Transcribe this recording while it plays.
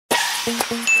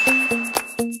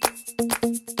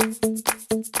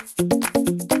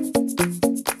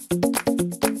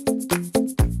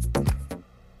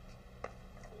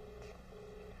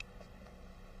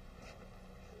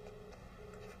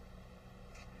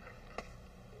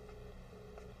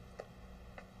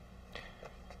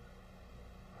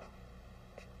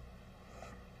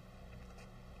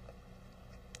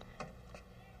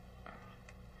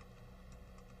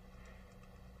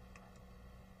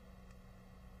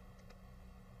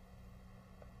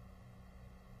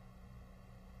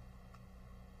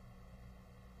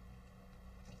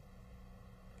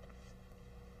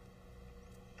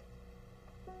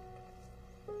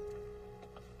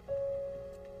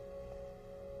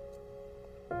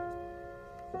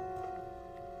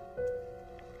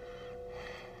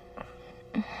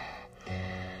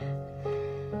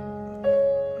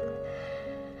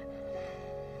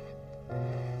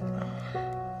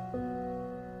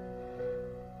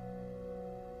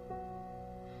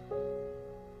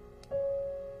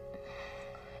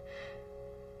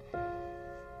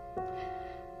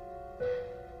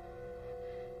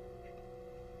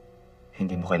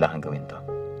Hindi mo kailangan gawin to.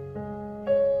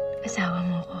 Asawa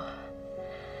mo ko.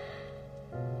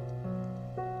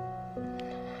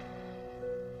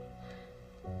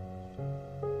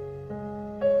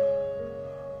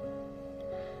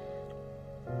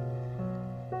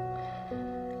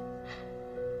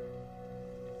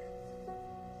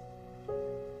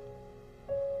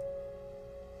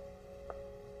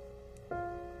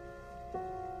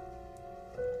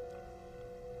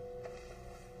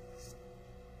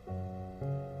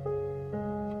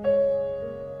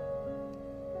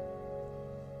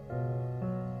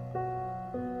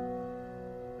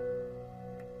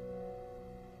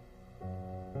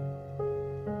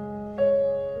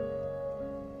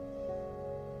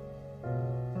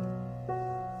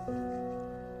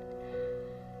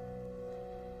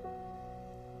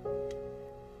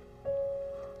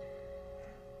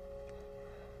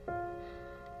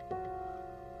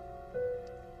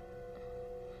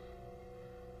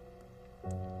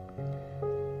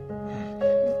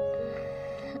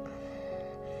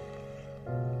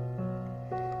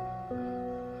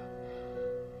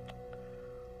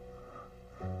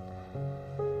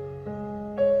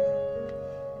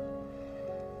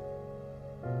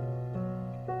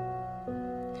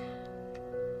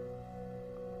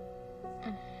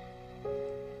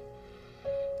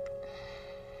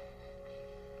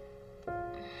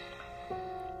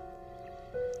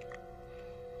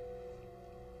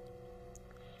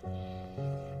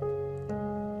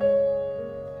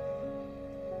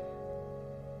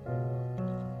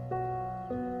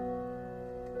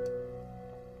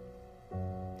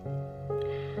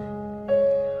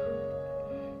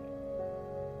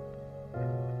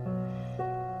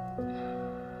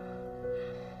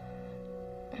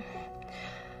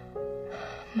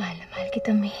 Mahal na mahal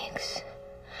kita, Mix.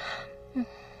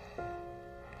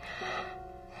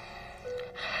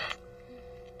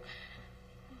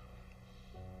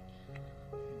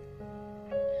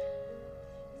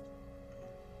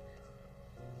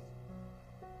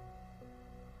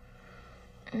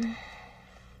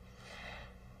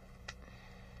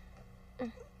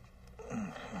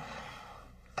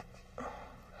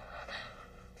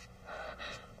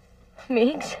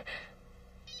 Mix?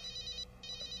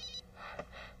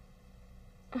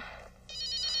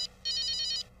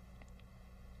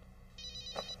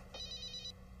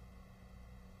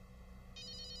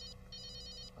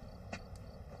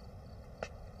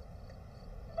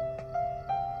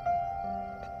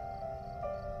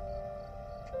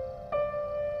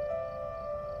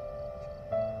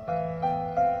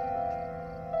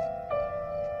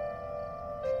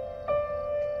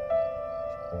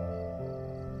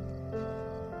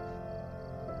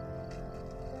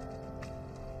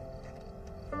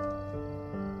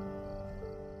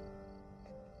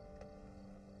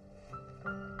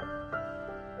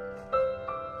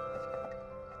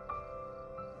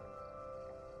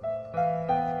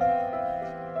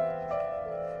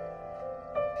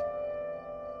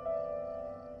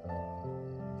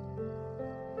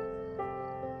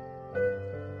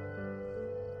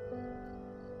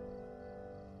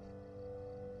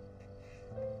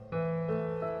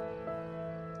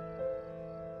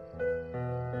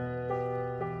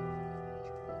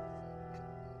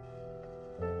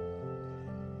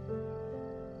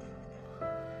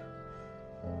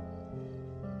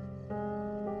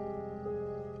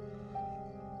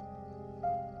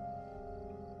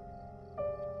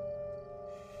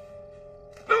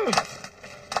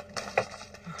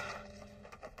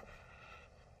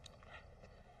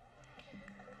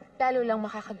 Lalo lang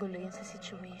makakagulo yan sa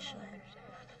situation.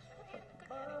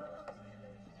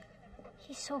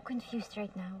 He's so confused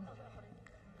right now.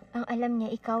 Ang alam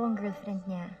niya, ikaw ang girlfriend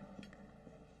niya.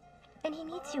 And he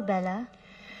needs you, Bella.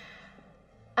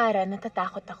 Ara,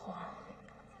 natatakot ako.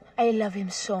 I love him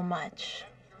so much.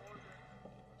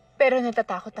 Pero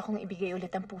natatakot akong ibigay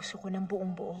ulit ang puso ko ng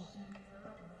buong buo.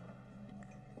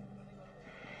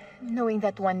 Knowing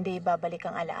that one day babalik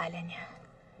ang alaala niya.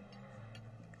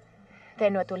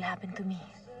 Then what will happen to me?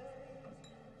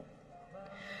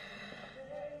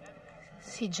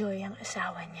 Si Joy ang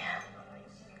asawa niya.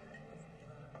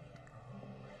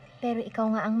 Pero ikaw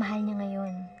nga ang mahal niya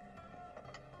ngayon.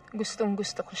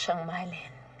 Gustong-gusto ko siyang mahalin,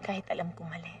 kahit alam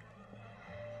kong mali.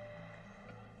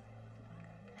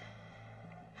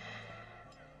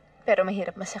 Pero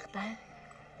mahirap masaktan.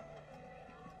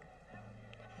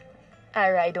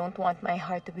 Ara, I don't want my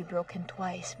heart to be broken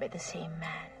twice by the same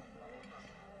man.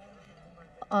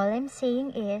 All I'm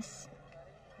saying is,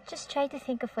 just try to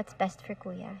think of what's best for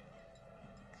Kuya.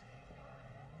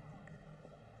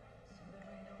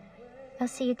 I'll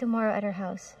see you tomorrow at our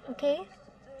house, okay?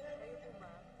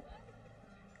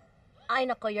 Ay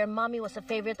nako, your mommy was a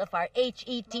favorite of our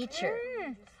HE teacher.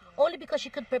 Only because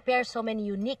she could prepare so many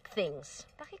unique things.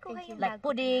 Like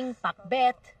pudding,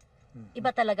 pakbet. Iba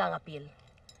talaga ang appeal.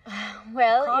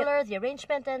 Well, Color, the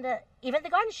arrangement, and even the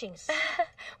garnishings.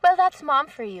 well, that's Mom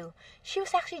for you. She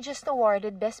was actually just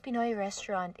awarded Best Pinoy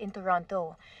Restaurant in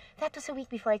Toronto. That was a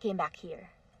week before I came back here.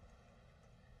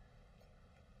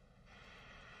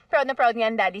 Proud na proud nga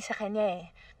ang Daddy sa kanya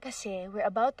eh. Kasi we're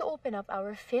about to open up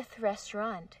our 5th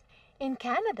restaurant in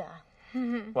Canada.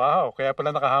 Wow, kaya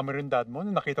pala nakahammer yung dad mo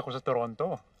nung nakita ko sa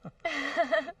Toronto.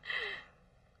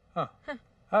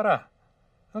 Ara,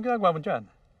 anong ginagawa mo dyan?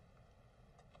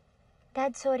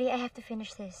 Dad, sorry, I have to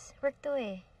finish this. Work to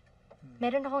eh.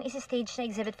 Meron akong isa-stage na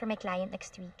exhibit for my client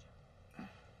next week.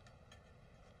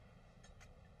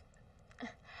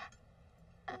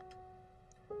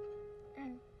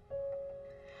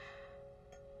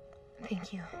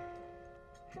 Thank you.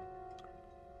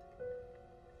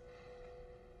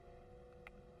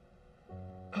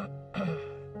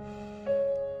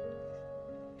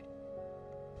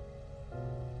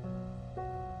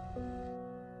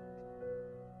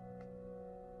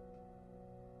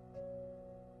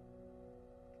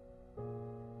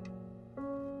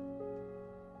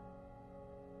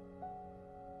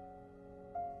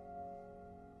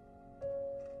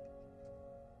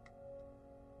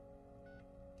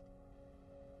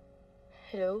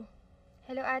 Hello?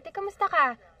 Hello, ate. Kamusta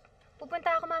ka?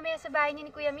 Pupunta ako mamaya sa bahay niya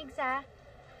ni Kuya Migs, ha?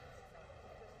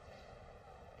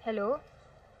 Hello?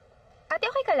 Ate,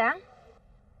 okay ka lang?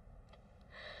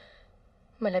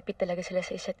 Malapit talaga sila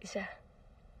sa isa't isa.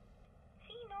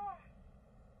 Sino?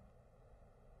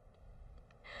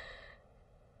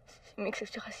 Si Migs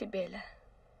at saka si Bella.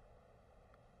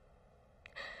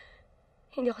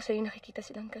 Hindi ako sa'yo nakikita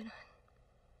silang gano'n.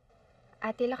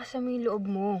 Ate, lakasan mo yung loob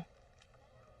mo.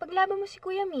 Paglaban mo si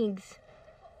Kuya Migs.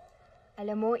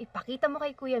 Alam mo, ipakita mo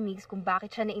kay Kuya Migs kung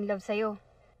bakit siya na-in-love sa'yo.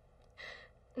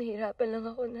 Nahirapan lang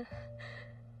ako na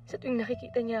sa tuwing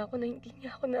nakikita niya ako na hindi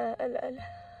niya ako naaalala.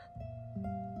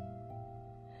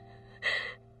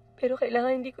 Pero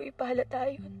kailangan hindi ko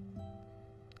ipahalata yun.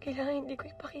 Kailangan hindi ko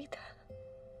ipakita.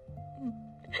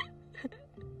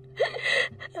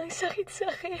 Ang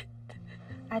sakit-sakit.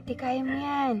 Ate, kaya mo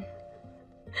yan.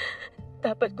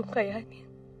 Dapat kong kayanin.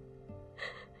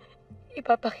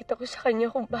 Ipapakita ko sa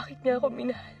kanya kung bakit niya ako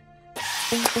minahal.